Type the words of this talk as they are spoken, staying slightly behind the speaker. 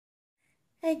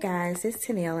Hey guys, it's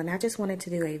Tennille, and I just wanted to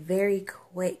do a very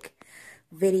quick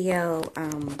video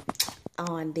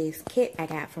on this kit I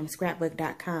got from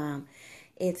scrapbook.com.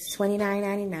 It's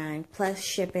 $29.99 plus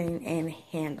shipping and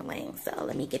handling. So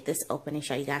let me get this open and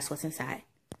show you guys what's inside.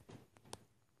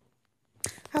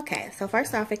 Okay, so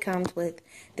first off, it comes with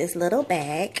this little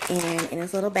bag, and in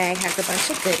this little bag has a bunch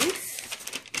of goodies.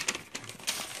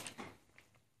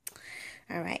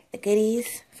 Alright, the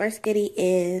goodies. First goodie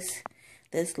is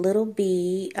this little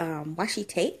bead washi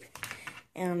tape.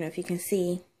 I don't know if you can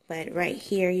see, but right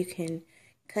here you can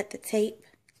cut the tape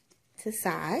to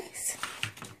size.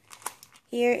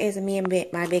 Here is me and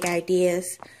my big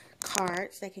ideas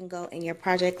cards that can go in your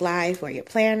project life or your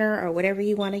planner or whatever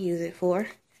you want to use it for.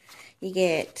 You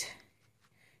get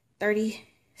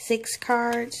 36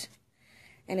 cards,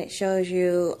 and it shows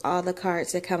you all the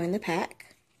cards that come in the pack.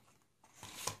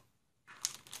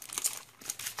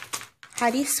 How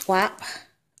do you swap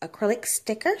acrylic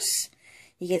stickers?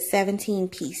 You get 17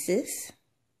 pieces.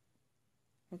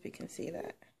 Hope you can see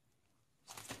that.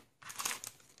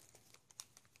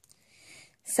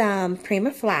 Some Prima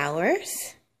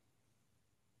flowers.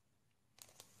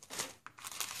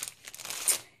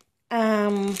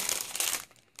 Some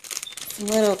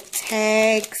little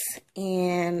tags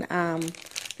and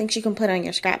things you can put on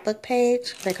your scrapbook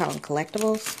page. They call them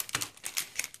collectibles.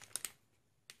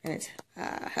 And it's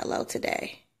hello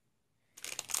today.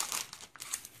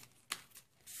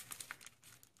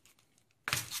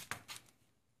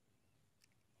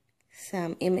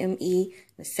 Some MME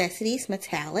Necessities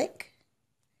Metallic,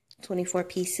 24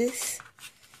 pieces.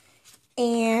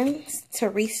 And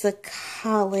Teresa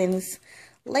Collins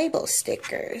label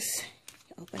stickers.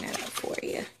 Open that up for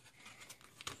you. You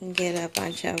can get a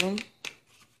bunch of them.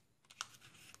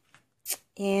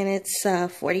 And it's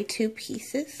 42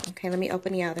 pieces. Okay, let me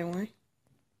open the other one.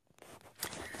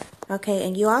 Okay,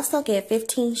 and you also get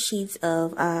 15 sheets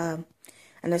of an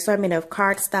assortment of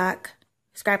cardstock,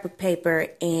 scrapbook paper,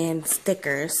 and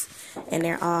stickers. And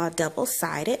they're all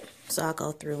double-sided, so I'll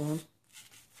go through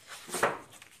them.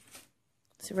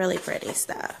 It's really pretty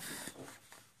stuff.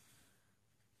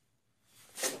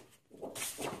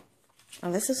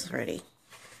 Oh, this is pretty.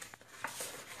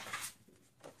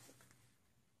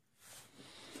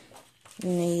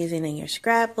 You're using it in your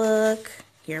scrapbook,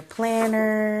 your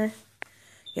planner,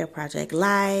 your project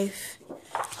life,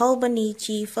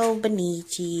 Hobonichi,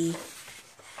 Fobonichi,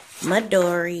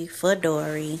 Midori,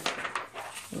 Fodori,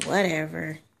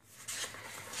 whatever.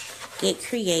 Get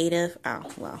creative.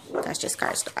 Oh, well, that's just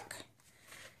cardstock.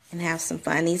 And have some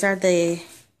fun. These are the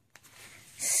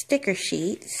sticker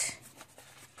sheets.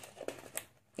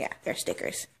 Yeah, they're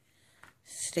stickers.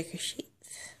 Sticker sheets.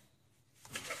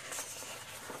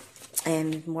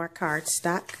 And more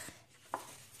cardstock.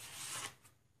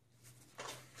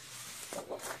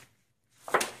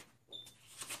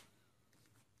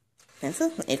 This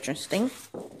is interesting.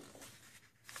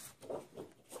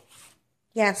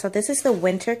 Yeah, so this is the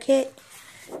winter kit.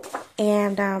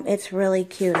 And it's really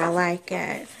cute. I like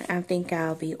it. I think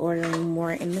I'll be ordering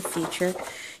more in the future.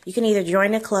 You can either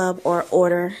join the club or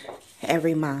order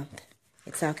every month.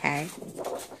 It's okay.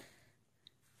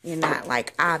 You're not,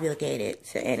 like, obligated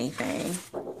to anything.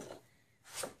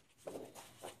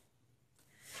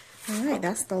 Alright,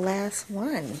 that's the last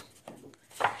one.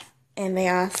 And they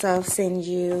also send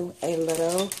you a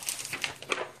little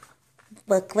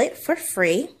booklet for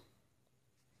free.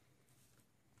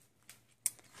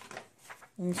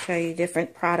 And show you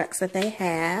different products that they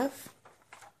have.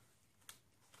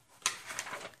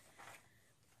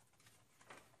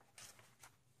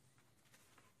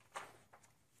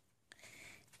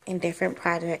 And different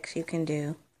projects you can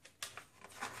do.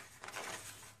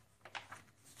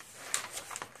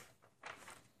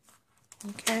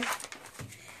 Okay.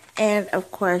 And of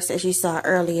course, as you saw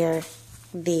earlier,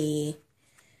 the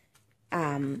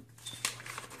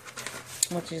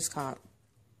what's this called?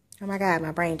 Oh my God,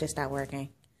 my brain just stopped working.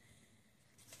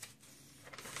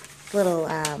 Little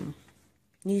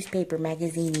newspaper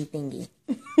magazine thingy.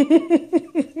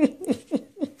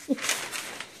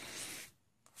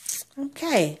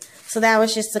 Okay, so that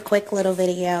was just a quick little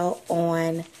video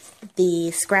on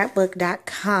the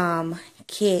scrapbook.com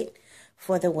kit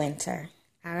for the winter.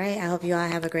 All right, I hope you all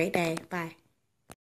have a great day. Bye.